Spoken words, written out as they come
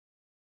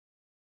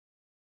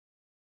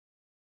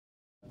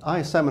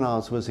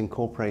IASeminars was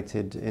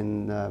incorporated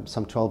in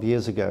some 12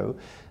 years ago.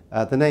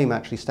 The name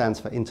actually stands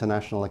for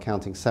International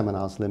Accounting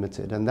Seminars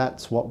Limited, and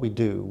that's what we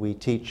do. We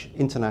teach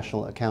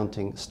international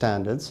accounting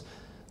standards,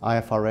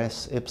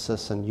 IFRS,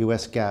 IPSAS and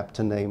US GAAP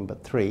to name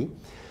but three,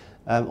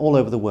 all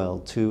over the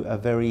world to a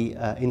very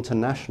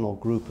international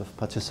group of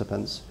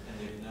participants.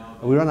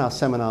 We run our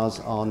seminars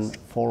on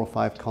 4 or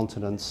 5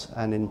 continents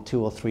and in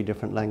 2 or 3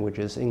 different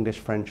languages, English,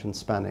 French and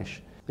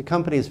Spanish. The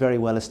company is very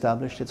well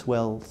established, it's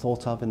well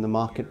thought of in the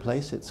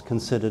marketplace, it's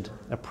considered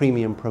a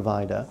premium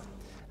provider,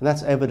 and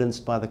that's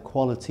evidenced by the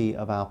quality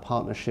of our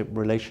partnership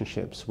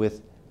relationships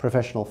with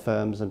professional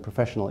firms and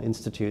professional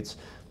institutes,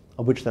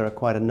 of which there are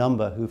quite a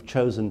number who've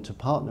chosen to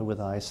partner with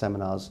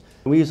IASeminars.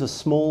 We use a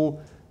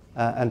small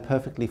and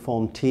perfectly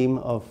formed team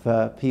of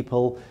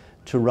people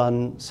to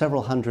run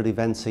several hundred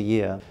events a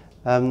year.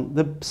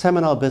 The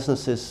seminar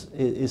business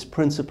is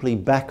principally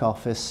back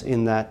office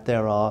in that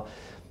there are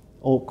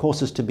all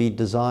courses to be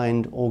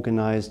designed,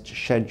 organized,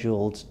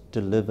 scheduled,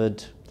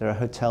 delivered. There are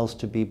hotels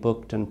to be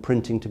booked and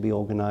printing to be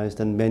organized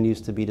and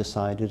menus to be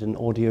decided and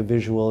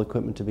audio-visual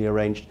equipment to be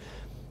arranged.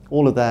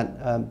 All of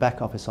that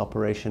back office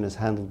operation is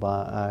handled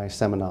by our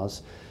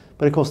seminars.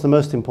 But of course the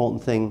most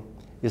important thing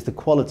is the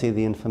quality of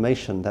the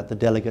information that the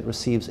delegate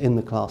receives in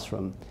the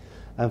classroom.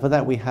 And for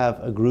that we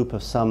have a group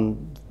of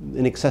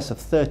in excess of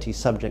 30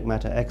 subject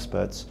matter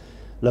experts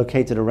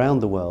located around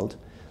the world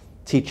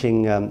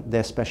teaching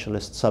their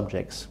specialist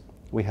subjects.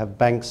 We have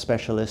bank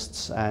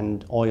specialists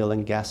and oil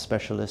and gas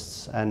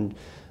specialists and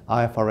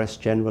IFRS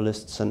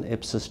generalists and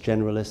IPSAS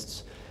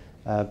generalists,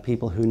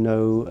 people who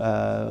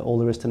know all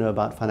there is to know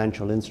about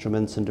financial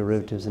instruments and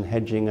derivatives and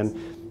hedging and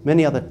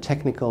many other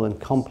technical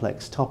and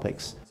complex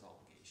topics.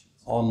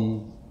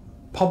 On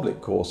public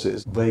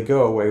courses, they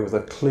go away with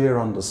a clear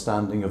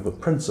understanding of the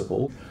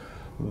principle.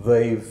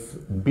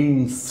 They've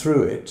been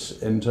through it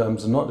in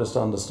terms of not just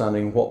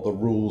understanding what the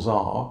rules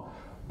are,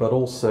 but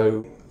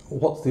also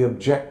what's the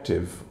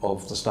objective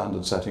of the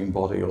standard setting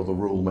body or the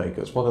rule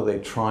makers? What are they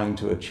trying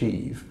to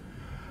achieve?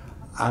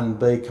 And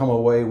they come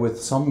away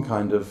with some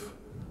kind of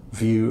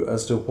view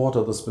as to what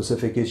are the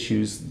specific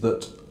issues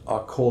that are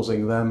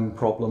causing them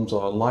problems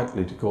or are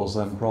likely to cause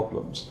them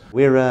problems.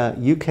 We're a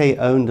UK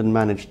owned and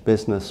managed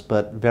business,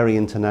 but very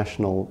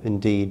international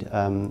indeed.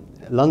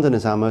 London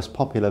is our most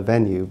popular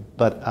venue,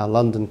 but our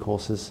London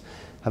courses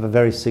have a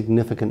very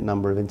significant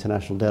number of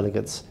international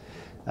delegates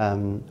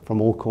from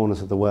all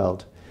corners of the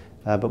world.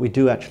 But we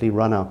do actually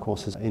run our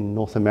courses in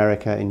North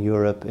America, in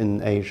Europe,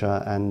 in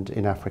Asia and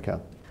in Africa.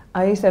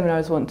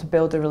 IASeminars want to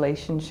build a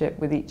relationship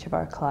with each of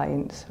our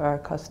clients, our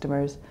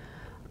customers,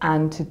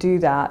 and to do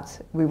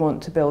that we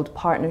want to build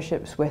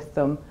partnerships with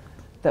them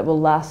that will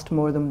last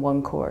more than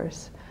one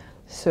course.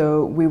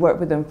 So we work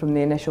with them from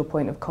the initial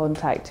point of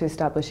contact to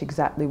establish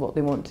exactly what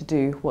they want to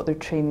do, what their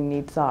training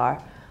needs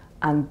are,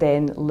 and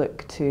then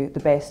look to the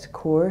best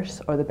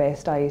course or the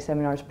best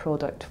IASeminars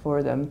product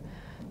for them.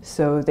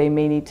 So they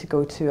may need to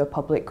go to a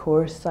public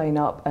course, sign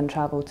up and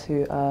travel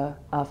to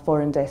a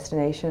foreign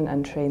destination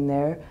and train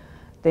there.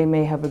 They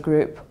may have a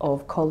group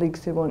of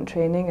colleagues who want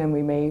training and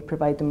we may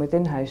provide them with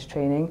in-house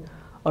training,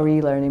 or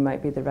e-learning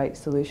might be the right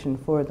solution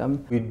for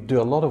them. We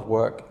do a lot of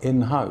work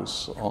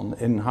in-house on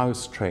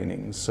in-house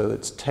training, so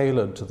it's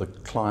tailored to the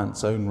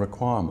client's own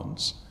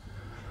requirements.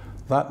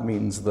 That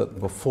means that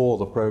before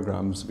the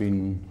program's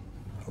been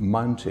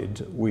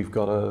mounted, we've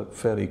got a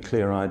fairly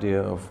clear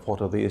idea of what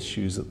are the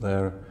issues that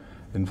they're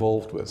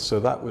involved with. So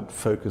that would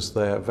focus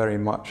there very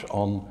much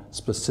on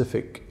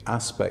specific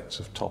aspects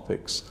of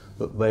topics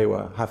that they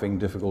were having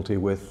difficulty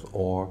with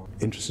or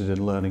interested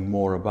in learning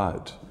more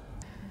about.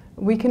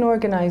 We can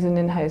organise an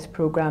in-house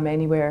programme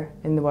anywhere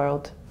in the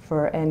world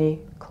for any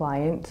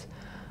client.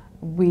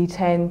 We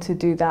tend to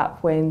do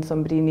that when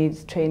somebody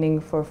needs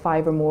training for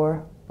 5 or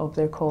more of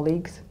their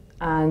colleagues,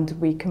 and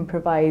we can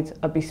provide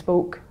a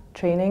bespoke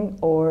training,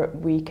 or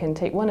we can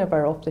take one of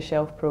our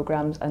off-the-shelf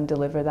programmes and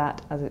deliver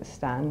that as it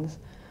stands.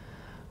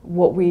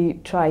 What we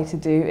try to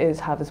do is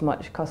have as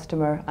much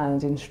customer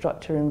and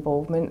instructor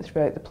involvement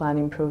throughout the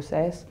planning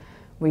process.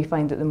 We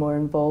find that the more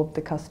involved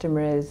the customer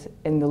is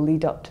in the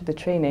lead up to the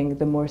training,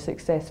 the more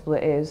successful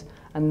it is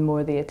and the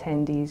more the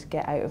attendees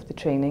get out of the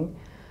training.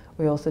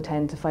 We also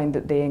tend to find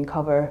that they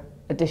uncover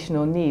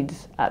additional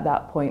needs at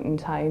that point in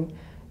time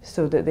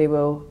so that they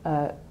will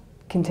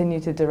continue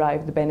to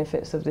derive the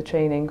benefits of the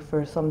training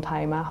for some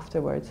time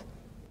afterwards.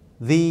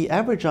 The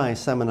average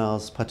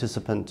IASeminars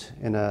participant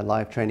in a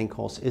live training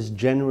course is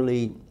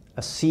generally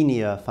a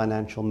senior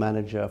financial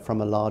manager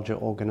from a larger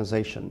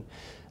organization.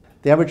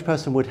 The average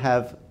person would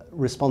have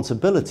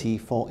responsibility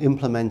for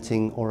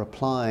implementing or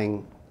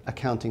applying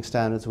accounting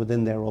standards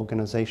within their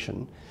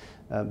organization.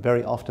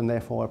 Very often,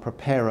 therefore, a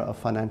preparer of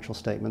financial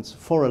statements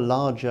for a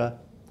larger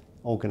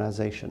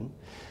organization.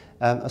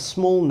 A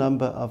small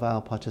number of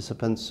our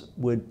participants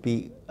would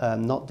be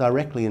not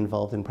directly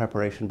involved in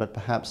preparation, but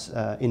perhaps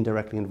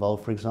indirectly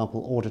involved. For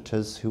example,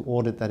 auditors who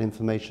audit that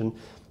information,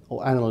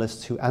 or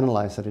analysts who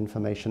analyze that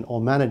information,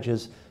 or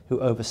managers who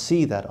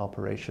oversee that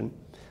operation.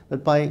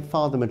 But by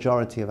far the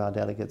majority of our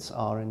delegates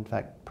are in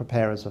fact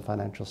preparers of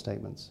financial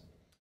statements.